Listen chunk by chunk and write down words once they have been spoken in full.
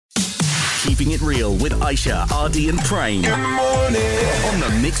Keeping It Real with Aisha, Ardy and Prane. Good morning. On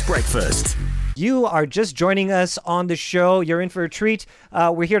the Mixed Breakfast. You are just joining us on the show. You're in for a treat.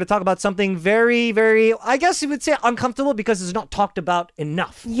 We're here to talk about something very, very, I guess you would say uncomfortable because it's not talked about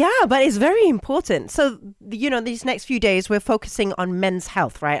enough. Yeah, but it's very important. So, these next few days, we're focusing on men's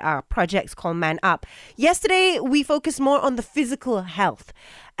health, right? Our project's called Man Up. Yesterday, we focused more on the physical health.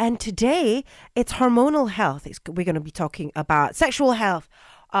 And today, it's hormonal health. We're going to be talking about sexual health,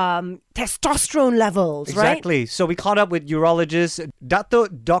 testosterone levels, Exactly. right? So we caught up with urologist Dato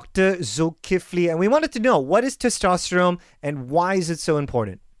Dr. Zulkifli, and we wanted to know, what is testosterone and why is it so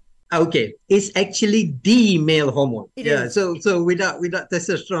important? Okay, it's actually the male hormone. It is. So without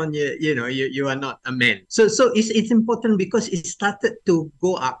testosterone, you are not a man. So it's important because it started to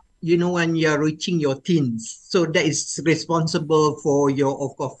go up. When you're reaching your teens. So that is responsible for your,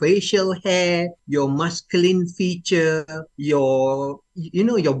 of course, facial hair, your masculine feature, your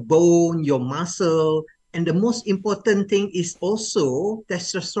bone, your muscle. And the most important thing is also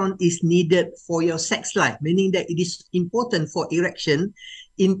testosterone is needed for your sex life, meaning that it is important for erection.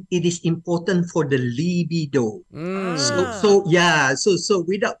 It is important for the libido. So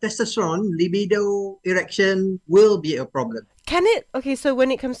without testosterone, libido, erection will be a problem. So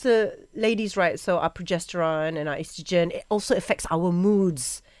when it comes to ladies, right, so our progesterone and our estrogen, it also affects our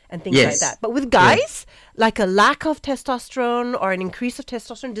moods and things like that. But with guys, like a lack of testosterone or an increase of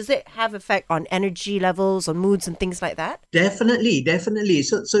testosterone, does it have effect on energy levels, on moods and things like that? Definitely.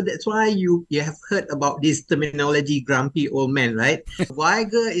 So that's why you have heard about this terminology, grumpy old man, right?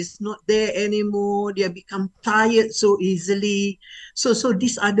 Vigor is not there anymore. They have become tired so easily. So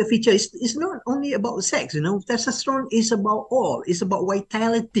these are the features. It's not only about sex, Testosterone is about all. It's about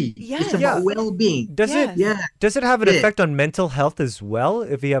vitality. It's about well-being. Does it have an effect on mental health as well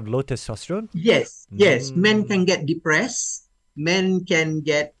if you have low testosterone? Yes. Men can get depressed. Men can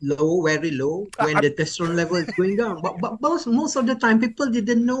get low, very low, when the testosterone level is going down. But most of the time, people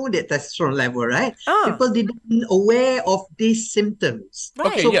didn't know that testosterone level, right? People didn't aware of these symptoms.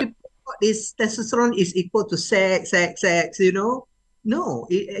 Right. So people thought this testosterone is equal to sex, No,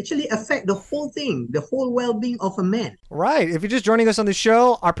 it actually affects the whole thing, the whole well-being of a man. Right. If you're just joining us on the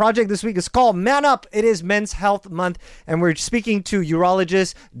show, our project this week is called Man Up. It is Men's Health Month, and we're speaking to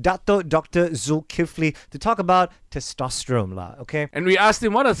urologist Dato Dr. Zulkifli to talk about testosterone, okay? And we asked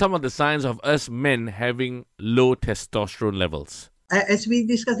him, what are some of the signs of us men having low testosterone levels? As we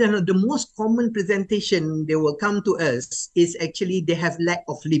discussed, the most common presentation they will come to us is actually they have lack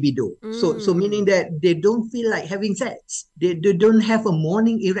of libido. So meaning that they don't feel like having sex. They don't have a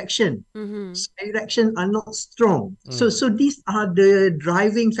morning erection. So erection are not strong. So these are the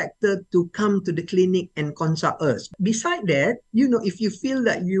driving factor to come to the clinic and consult us. Beside that, if you feel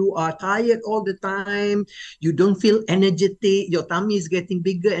that you are tired all the time, you don't feel energetic, your tummy is getting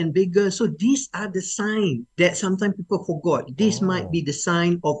bigger and bigger. So these are the signs that sometimes people forgot. This might be the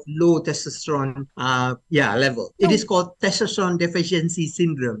sign of low testosterone level. It is called testosterone deficiency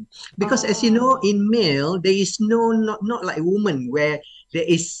syndrome. Because as you know, in male, there is not like woman where there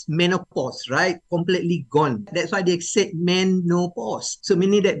is menopause, right? Completely gone. That's why they said menopause. So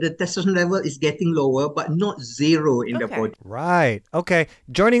meaning that the testosterone level is getting lower, but not zero in the body. Right. Okay.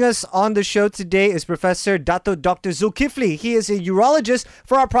 Joining us on the show today is Professor Dato Dr. Zulkifli. He is a urologist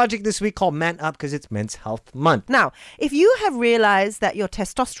for our project this week called Man Up because it's Men's Health Month. Now, if you have realized that your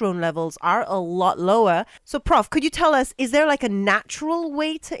testosterone levels are a lot lower, so Prof, could you tell us, is there like a natural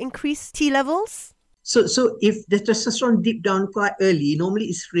way to increase T levels? So if the testosterone dip down quite early, normally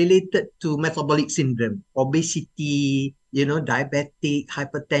it's related to metabolic syndrome, obesity, diabetic,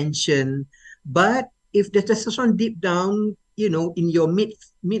 hypertension. But if the testosterone dip down, in your mid,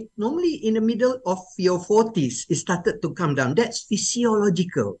 normally in the middle of your 40s, it started to come down. That's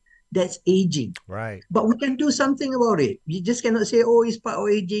physiological. That's aging. Right. But we can do something about it. You just cannot say, it's part of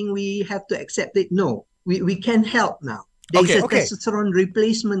aging, we have to accept it. No, we can help now. There's a testosterone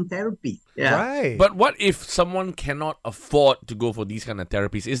replacement therapy. Yeah. Right. But what if someone cannot afford to go for these kind of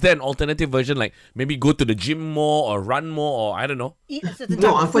therapies? Is there an alternative version, like maybe go to the gym more or run more, or I don't know?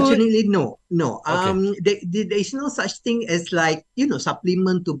 No, unfortunately, no. There is no such thing as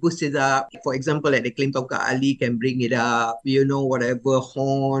supplement to boost it up. For example, like the Klimtoka Ali can bring it up, whatever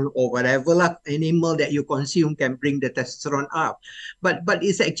horn or whatever animal that you consume can bring the testosterone up. But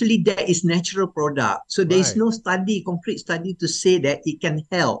it's actually, that is natural product. So there is no concrete study to say that it can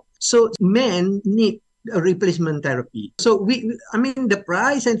help. So men need a replacement therapy. So I mean, the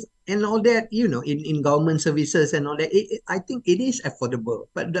price and all that, in government services and all that, I think it is affordable.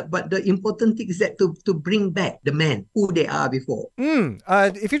 But the important thing is that to bring back the men who they are before.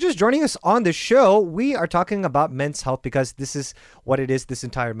 If you're just joining us on the show, we are talking about men's health because this is what it is this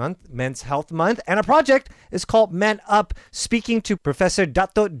entire month, Men's Health Month. And our project is called Man Up, speaking to Professor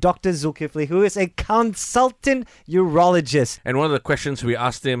Dato Dr. Zulkifli, who is a consultant urologist. And one of the questions we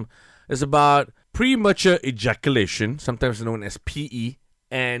asked him is about premature ejaculation, sometimes known as PE,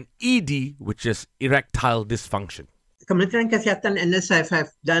 and ED, which is erectile dysfunction. Kementerian Kesihatan NSF have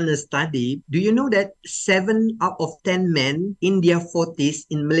done a study. Do you know that 7 out of 10 men in their 40s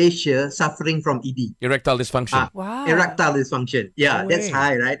in Malaysia suffering from ED? Erectile dysfunction. Wow. Erectile dysfunction. Yeah, No that's way.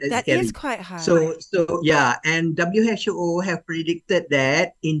 high, right? That scary. is quite high. So yeah, and WHO have predicted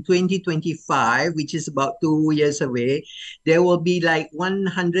that in 2025, which is about 2 years away, there will be like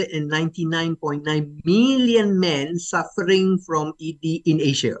 199.9 million men suffering from ED in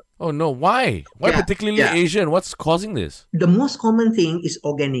Asia. Oh no, why? Why Yeah, particularly yeah. Asian? What's causing this? The most common thing is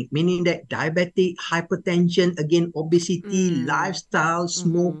organic, meaning that diabetic, hypertension, again, obesity, lifestyle,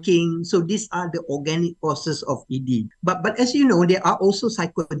 smoking. So these are the organic causes of ED. But as you know, there are also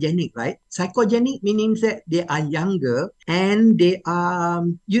psychogenic, right? Psychogenic meaning that they are younger and they are,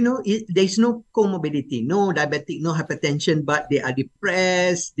 there's no comorbidity, no diabetic, no hypertension, but they are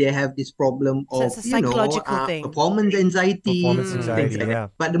depressed. They have this problem So of, it's a psychological thing. performance anxiety. Performance things anxiety, like yeah.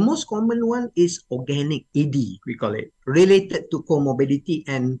 that. But the most common one is organic ED, we call it, related to comorbidity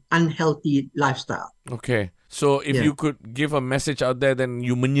and unhealthy lifestyle. Okay. So if Yeah. you could give a message out there, then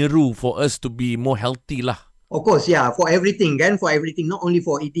you menyeru for us to be more healthy lah. Of course, yeah, for everything, not only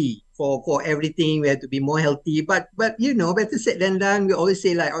for ED, for everything, we have to be more healthy. But better said than done. We always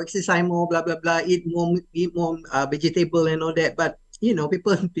say like exercise more, blah blah blah, eat more vegetable and all that. But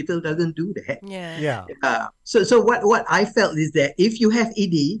people doesn't do that. Yeah. Yeah. So what I felt is that if you have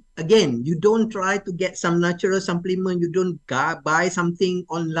ED, again, you don't try to get some natural supplement, you don't buy something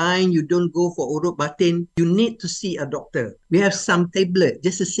online, you don't go for urut batin, you need to see a doctor. We have some tablet,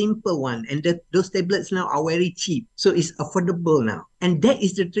 just a simple one, and those tablets now are very cheap, so it's affordable now. And that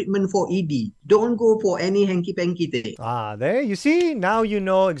is the treatment for ED. Don't go for any hanky-panky thing. There you see. Now you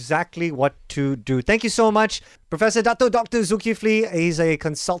know exactly what to do. Thank you so much, Professor Dato Dr. Zulkifli. He's a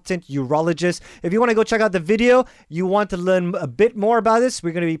consultant urologist. If you want to go check out the video, you want to learn a bit more about this,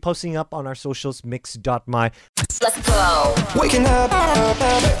 we're going to be posting up on our socials, mix.my. Let's go. Waking up.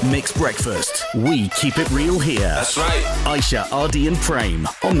 Mixed Breakfast. We keep it real here. That's right. Aisha, Ardy and Prem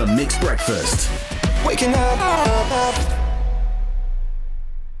on the Mixed Breakfast. Waking up.